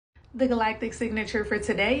The galactic signature for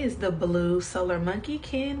today is the blue solar monkey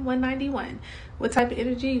Kin191. What type of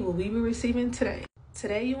energy will we be receiving today?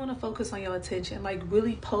 Today, you want to focus on your intention, like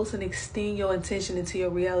really post and extend your intention into your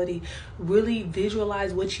reality. Really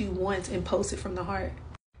visualize what you want and post it from the heart.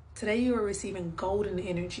 Today, you are receiving golden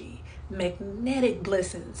energy, magnetic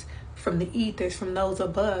blessings from the ethers, from those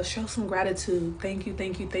above. Show some gratitude. Thank you,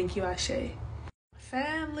 thank you, thank you, Ashe.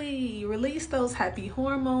 Family, release those happy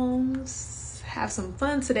hormones. Have some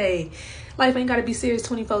fun today. Life ain't got to be serious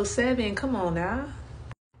 24/7. Come on now.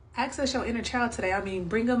 Access your inner child today. I mean,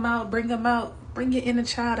 bring them out, bring them out. Bring your inner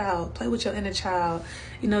child out. Play with your inner child.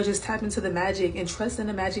 Just tap into the magic and trust in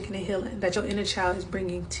the magic and the healing that your inner child is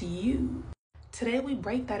bringing to you. Today, we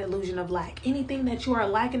break that illusion of lack. Anything that you are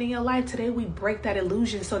lacking in your life, today we break that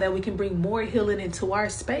illusion so that we can bring more healing into our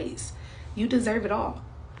space. You deserve it all.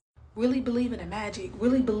 Really believe in the magic.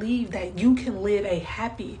 Really believe that you can live a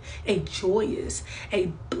happy, a joyous, a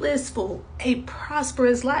blissful, a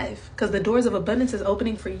prosperous life because the doors of abundance is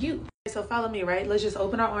opening for you. So follow me, right? Let's just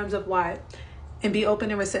open our arms up wide and be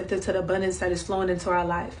open and receptive to the abundance that is flowing into our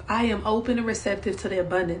life. I am open and receptive to the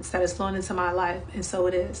abundance that is flowing into my life, and so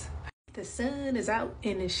it is. The sun is out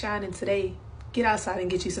and is shining today. Get outside and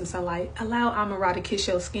get you some sunlight. Allow Amara to kiss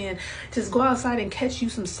your skin. Just go outside and catch you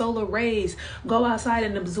some solar rays. Go outside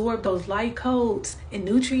and absorb those light codes and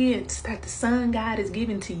nutrients that the sun God is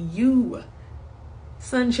giving to you.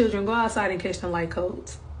 Sun children, go outside and catch them light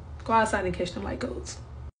codes. Go outside and catch them light codes.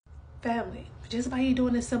 Family, just by you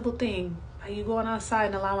doing this simple thing, by you going outside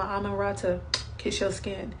and allowing Amara to kiss your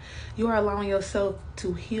skin, you are allowing yourself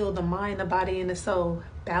to heal the mind, the body, and the soul.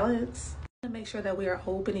 Balance. To make sure that we are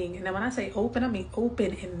opening, and then when I say open, I mean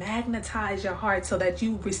open and magnetize your heart so that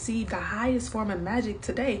you receive the highest form of magic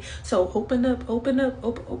today. So open up, open up,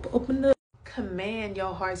 open up. Command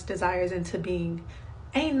your heart's desires into being.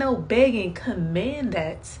 Ain't no begging, command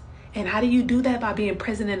that. And how do you do that? By being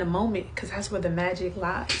present in the moment, because that's where the magic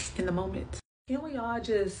lies, in the moment. Can we all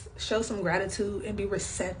just show some gratitude and be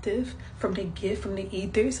receptive from the gift, from the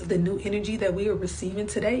ethers of the new energy that we are receiving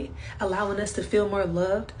today, allowing us to feel more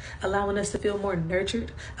loved, allowing us to feel more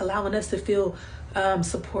nurtured, allowing us to feel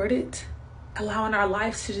supported, allowing our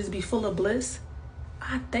lives to just be full of bliss?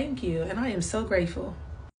 I thank you, and I am so grateful.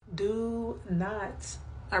 Do not,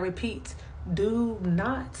 I repeat, do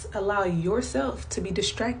not allow yourself to be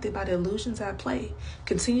distracted by the illusions at play.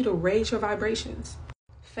 Continue to raise your vibrations.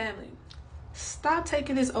 Family, stop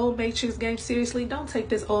taking this old Matrix game seriously. Don't take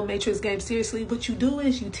this old Matrix game seriously. What you do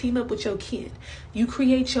is you team up with your kin. You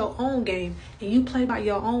create your own game and you play by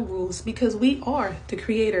your own rules, because we are the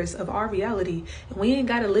creators of our reality. And we ain't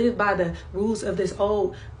got to live by the rules of this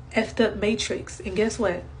old effed up Matrix. And guess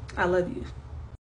what? I love you.